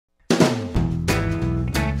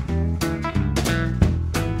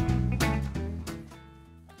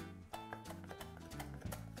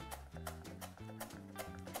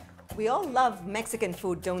We all love Mexican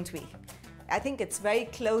food, don't we? I think it's very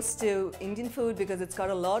close to Indian food because it's got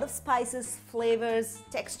a lot of spices, flavors,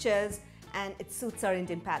 textures, and it suits our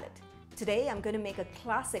Indian palate. Today I'm going to make a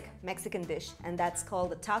classic Mexican dish, and that's called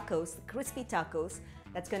the tacos, the crispy tacos.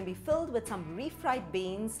 That's going to be filled with some refried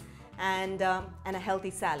beans and a healthy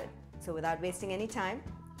salad. So without wasting any time,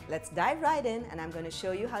 let's dive right in, and I'm going to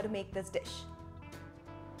show you how to make this dish.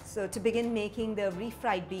 So to begin making the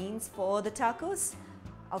refried beans for the tacos,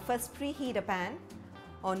 I'll first preheat a pan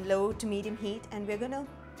on low to medium heat, and we're going to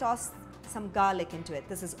toss some garlic into it.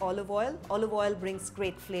 This is olive oil. Olive oil brings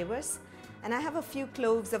great flavors. And I have a few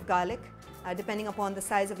cloves of garlic. Depending upon the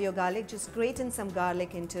size of your garlic, just grate in some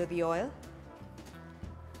garlic into the oil.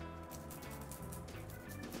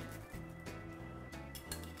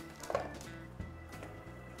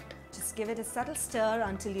 Just give it a subtle stir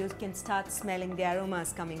until you can start smelling the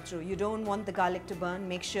aromas coming through. You don't want the garlic to burn.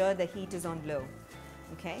 Make sure the heat is on low.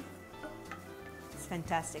 Okay? It's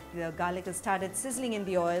fantastic. The garlic has started sizzling in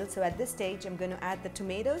the oil, so at this stage I'm going to add the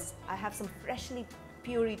tomatoes. I have some freshly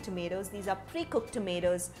pureed tomatoes. These are pre-cooked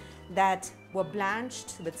tomatoes that were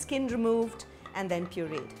blanched with skin removed and then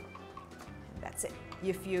pureed. That's it.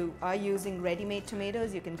 If you are using ready-made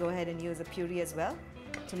tomatoes, you can go ahead and use a puree as well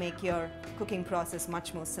to make your cooking process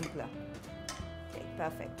much more simpler. Okay,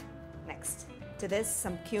 perfect. Next, to this,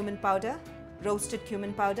 some cumin powder, roasted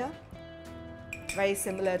cumin powder. Very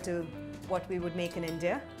similar to what we would make in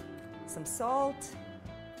India. Some salt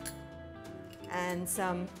and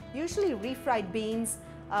some, usually refried beans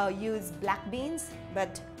use black beans,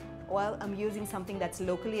 but well, I'm using something that's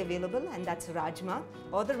locally available, and that's rajma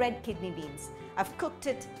or the red kidney beans. I've cooked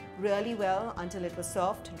it really well until it was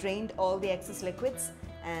soft, drained all the excess liquids,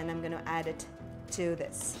 and I'm going to add it to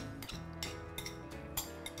this.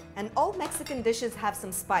 And all Mexican dishes have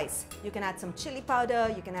some spice. You can add some chili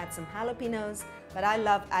powder, you can add some jalapenos, but I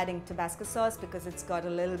love adding Tabasco sauce because it's got a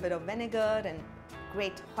little bit of vinegar and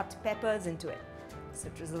great hot peppers into it. So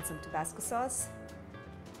drizzle some Tabasco sauce,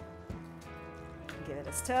 give it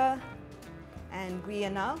a stir, and we are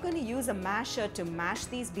now going to use a masher to mash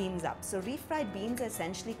these beans up. So refried beans are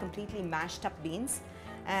essentially completely mashed up beans,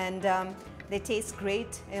 and they taste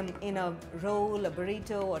great in a roll, a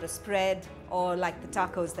burrito, or a spread, or like the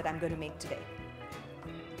tacos that I'm going to make today.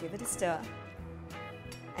 Give it a stir.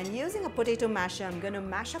 And using a potato masher, I'm going to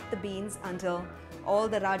mash up the beans until all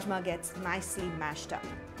the rajma gets nicely mashed up.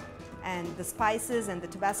 And the spices and the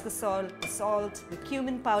Tabasco salt, the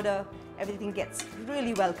cumin powder, everything gets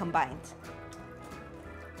really well combined.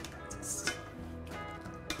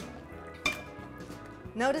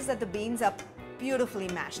 Notice that the beans are beautifully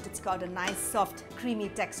mashed. It's got a nice, soft, creamy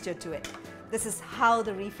texture to it. This is how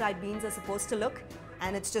the refried beans are supposed to look,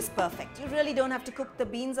 and it's just perfect. You really don't have to cook the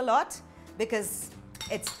beans a lot because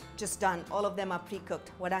it's just done. All of them are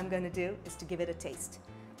pre-cooked. What I'm going to do is to give it a taste.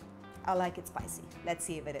 I like it spicy. Let's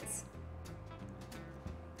see if it is.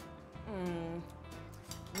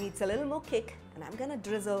 Needs a little more kick, and I'm going to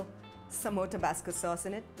drizzle some more Tabasco sauce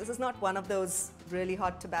in it. This is not one of those really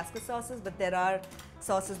hot Tabasco sauces, but there are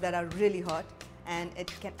sauces that are really hot, and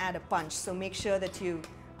it can add a punch. So make sure that you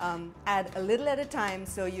add a little at a time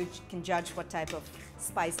so you can judge what type of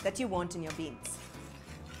spice that you want in your beans.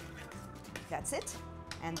 That's it.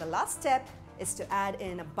 And the last step is to add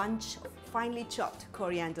in a bunch of finely chopped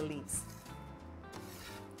coriander leaves.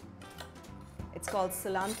 It's called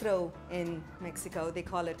cilantro in Mexico. They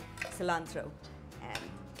call it cilantro,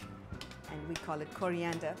 and we call it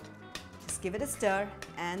coriander. Just give it a stir,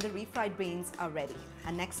 and the refried beans are ready.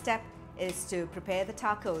 Our next step is to prepare the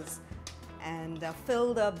tacos and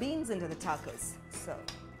fill the beans into the tacos. So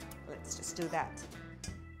let's just do that.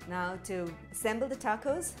 Now, to assemble the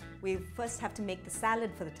tacos, we first have to make the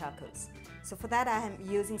salad for the tacos. So for that, I am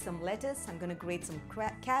using some lettuce. I'm going to grate some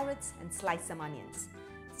carrots and slice some onions.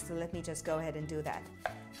 So let me just go ahead and do that.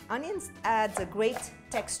 Onions adds a great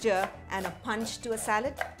texture and a punch to a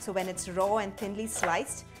salad. So when it's raw and thinly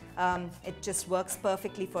sliced, it just works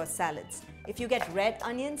perfectly for salads. If you get red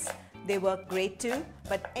onions, they work great too,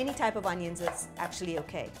 but any type of onions is actually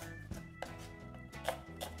okay.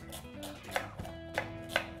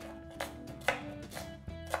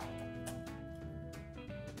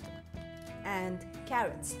 And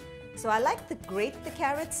carrots. So I like to grate the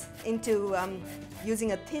carrots into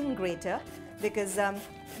using a thin grater because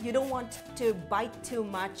you don't want to bite too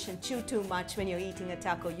much and chew too much when you're eating a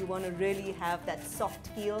taco. You want to really have that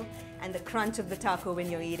soft peel and the crunch of the taco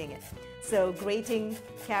when you're eating it. So grating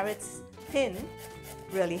carrots thin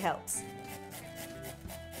really helps.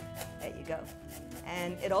 There you go.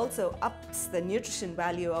 And it also ups the nutrition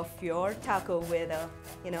value of your taco with a,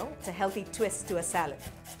 it's a healthy twist to a salad.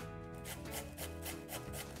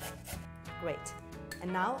 Great.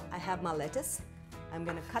 And now I have my lettuce. I'm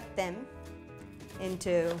going to cut them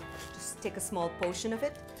into, just take a small portion of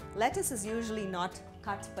it. Lettuce is usually not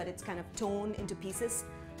cut, but it's kind of torn into pieces.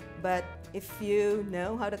 But if you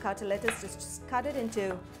know how to cut a lettuce, just cut it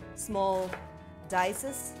into small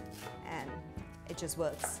dices and it just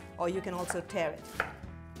works. Or you can also tear it.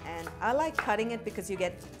 And I like cutting it because you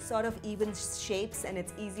get sort of even shapes and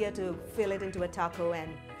it's easier to fill it into a taco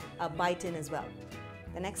and bite in as well.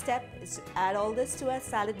 The next step is to add all this to a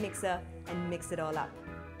salad mixer and mix it all up.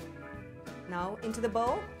 Now into the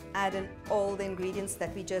bowl, add in all the ingredients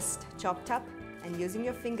that we just chopped up and using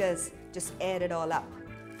your fingers, just add it all up.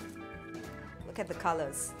 Look at the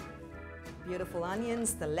colors. Beautiful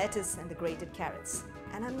onions, the lettuce and the grated carrots.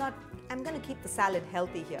 And I'm gonna keep the salad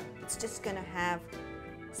healthy here. It's just gonna have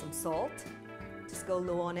some salt. Just go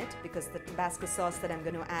low on it because the tabasco sauce that I'm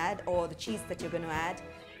gonna add or the cheese that you're gonna add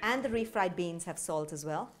and the refried beans have salt as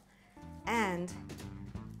well. And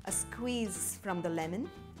a squeeze from the lemon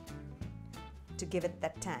to give it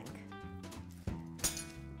that tang.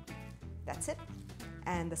 That's it.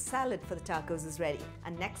 And the salad for the tacos is ready.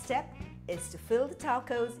 And next step is to fill the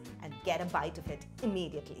tacos and get a bite of it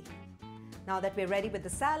immediately. Now that we're ready with the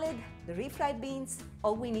salad, the refried beans,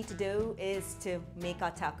 all we need to do is to make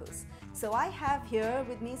our tacos. So I have here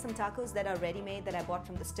with me some tacos that are ready-made that I bought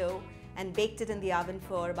from the store and baked it in the oven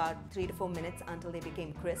for about 3 to 4 minutes until they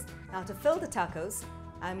became crisp. Now to fill the tacos,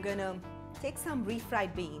 I'm gonna take some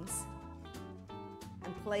refried beans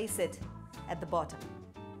and place it at the bottom.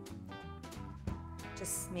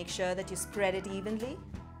 Just make sure that you spread it evenly.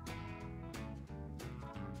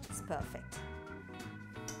 It's perfect.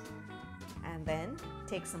 And then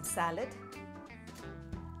take some salad,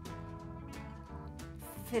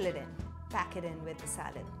 fill it in, pack it in with the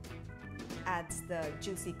salad. Adds the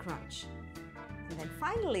juicy crunch. And then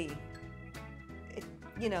finally,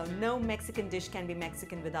 no Mexican dish can be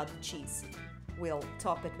Mexican without the cheese. We'll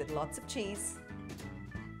top it with lots of cheese.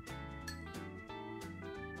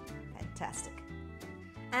 Fantastic.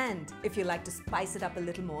 And if you like to spice it up a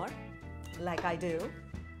little more, like I do,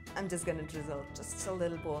 I'm just going to drizzle just a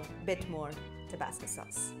little bit more tabasco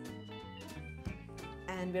sauce.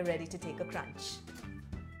 And we're ready to take a crunch.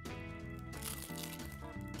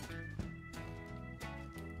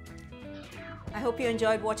 I hope you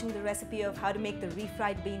enjoyed watching the recipe of how to make the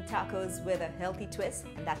refried bean tacos with a healthy twist,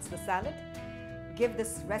 and that's the salad. Give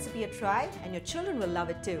this recipe a try and your children will love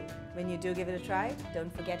it too. When you do give it a try,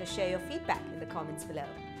 don't forget to share your feedback in the comments below.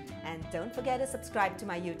 And don't forget to subscribe to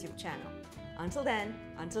my YouTube channel. Until then,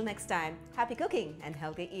 until next time, happy cooking and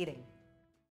healthy eating.